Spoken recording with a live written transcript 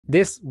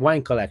This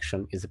wine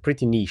collection is a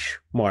pretty niche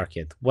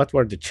market. What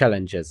were the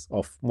challenges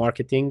of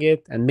marketing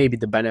it, and maybe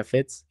the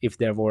benefits, if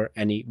there were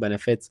any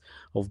benefits,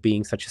 of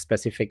being such a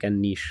specific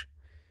and niche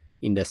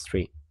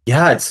industry?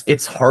 Yeah,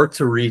 it's hard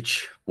to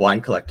reach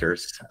wine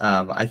collectors.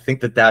 I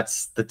think that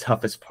that's the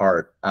toughest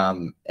part,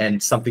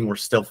 and something we're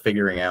still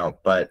figuring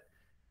out. But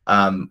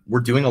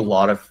we're doing a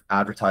lot of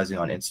advertising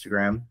on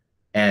Instagram,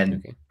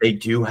 and they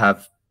do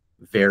have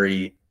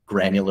very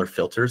granular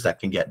filters that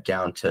can get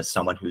down to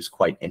someone who's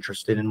quite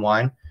interested in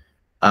wine.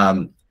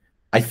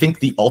 I think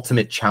the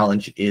ultimate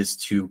challenge is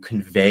to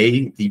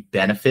convey the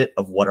benefit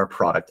of what our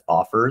product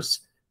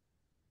offers,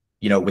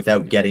 you know,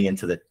 without getting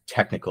into the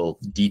technical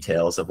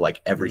details of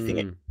like everything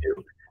it can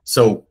do.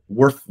 So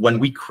when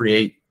we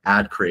create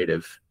ad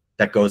creative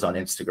that goes on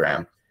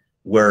Instagram,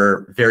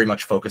 we're very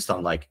much focused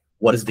on like,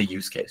 what is the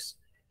use case?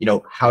 You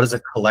know, how does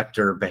a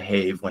collector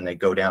behave when they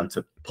go down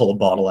to pull a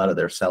bottle out of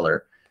their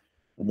cellar?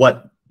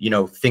 What, you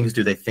know, things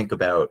do they think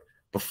about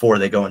before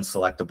they go and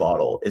select a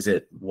bottle? Is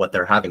it what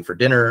they're having for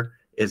dinner?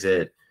 Is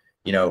it,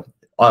 you know,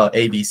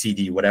 A, B, C,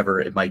 D, whatever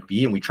it might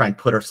be? And we try and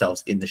put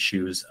ourselves in the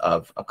shoes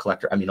of a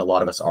collector. I mean, a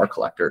lot of us are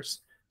collectors,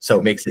 so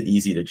it makes it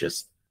easy to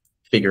just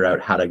figure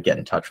out how to get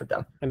in touch with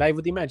them. And I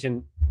would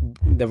imagine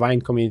the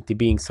wine community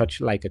being such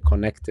like a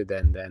connected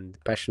and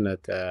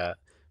passionate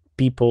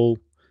people,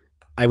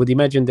 I would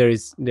imagine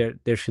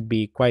there should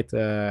be quite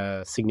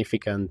a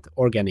significant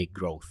organic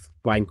growth.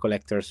 Wine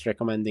collectors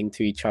recommending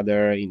to each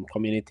other in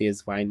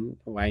communities, wine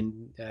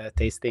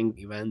tasting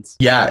events.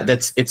 Yeah,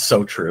 it's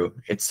so true.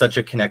 It's such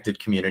a connected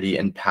community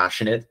and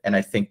passionate, and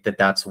I think that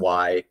that's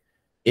why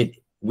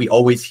we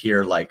always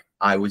hear like,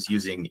 I was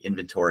using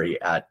InVintory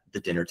at the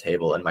dinner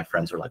table and my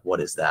friends were like, what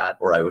is that?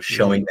 Or I was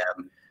showing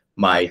them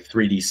my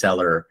 3D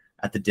cellar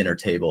at the dinner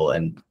table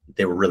and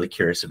they were really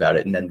curious about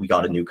it, and then we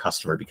got a new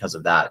customer because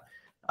of that.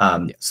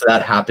 So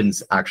that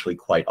happens actually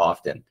quite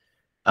often.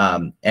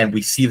 And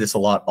we see this a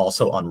lot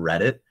also on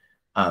Reddit.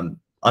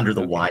 Under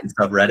the wine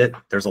subreddit,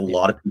 there's a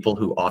lot of people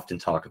who often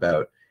talk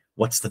about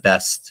what's the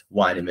best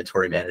wine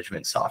inventory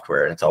management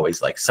software. And it's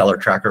always like Cellar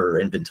Tracker or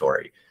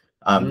InVintory.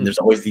 There's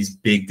always these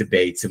big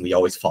debates and we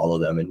always follow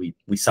them. And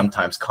we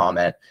sometimes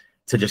comment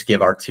to just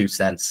give our 2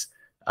 cents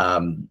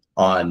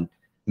on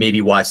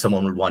maybe why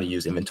someone would want to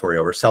use InVintory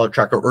over Cellar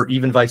Tracker, or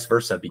even vice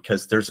versa,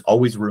 because there's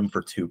always room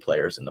for 2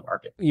 players in the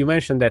market. You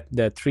mentioned that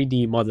the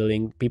 3D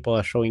modeling people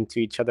are showing to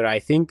each other. I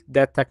think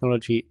that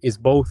technology is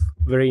both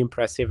very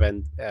impressive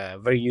and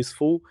very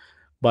useful,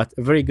 but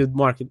a very good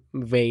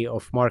way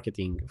of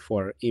marketing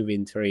for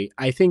InVintory.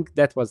 I think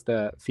that was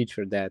the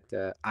feature that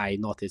I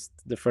noticed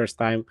the first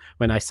time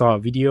when I saw a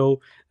video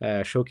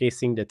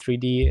showcasing the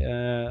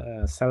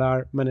 3D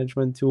cellar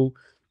management tool.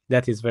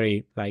 That is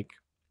very like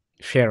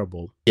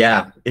shareable.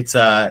 Yeah, it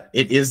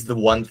is the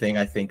one thing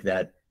I think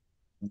that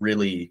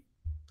really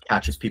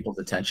catches people's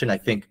attention. I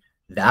think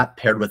that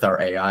paired with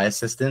our AI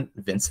assistant,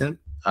 Vincent,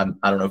 I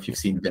don't know if you've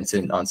seen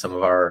Vincent on some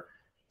of our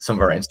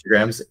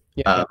Instagrams.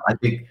 I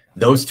think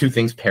those 2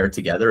 things paired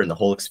together and the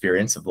whole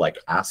experience of like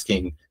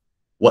asking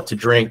what to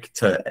drink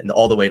and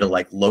all the way to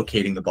like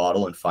locating the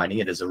bottle and finding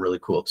it is a really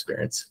cool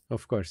experience.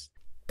 Of course.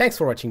 Thanks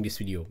for watching this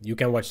video. You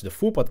can watch the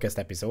full podcast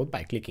episode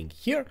by clicking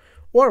here,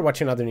 or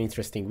watch another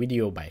interesting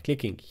video by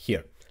clicking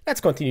here.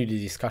 Let's continue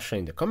the discussion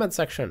in the comment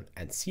section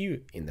and see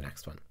you in the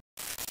next one.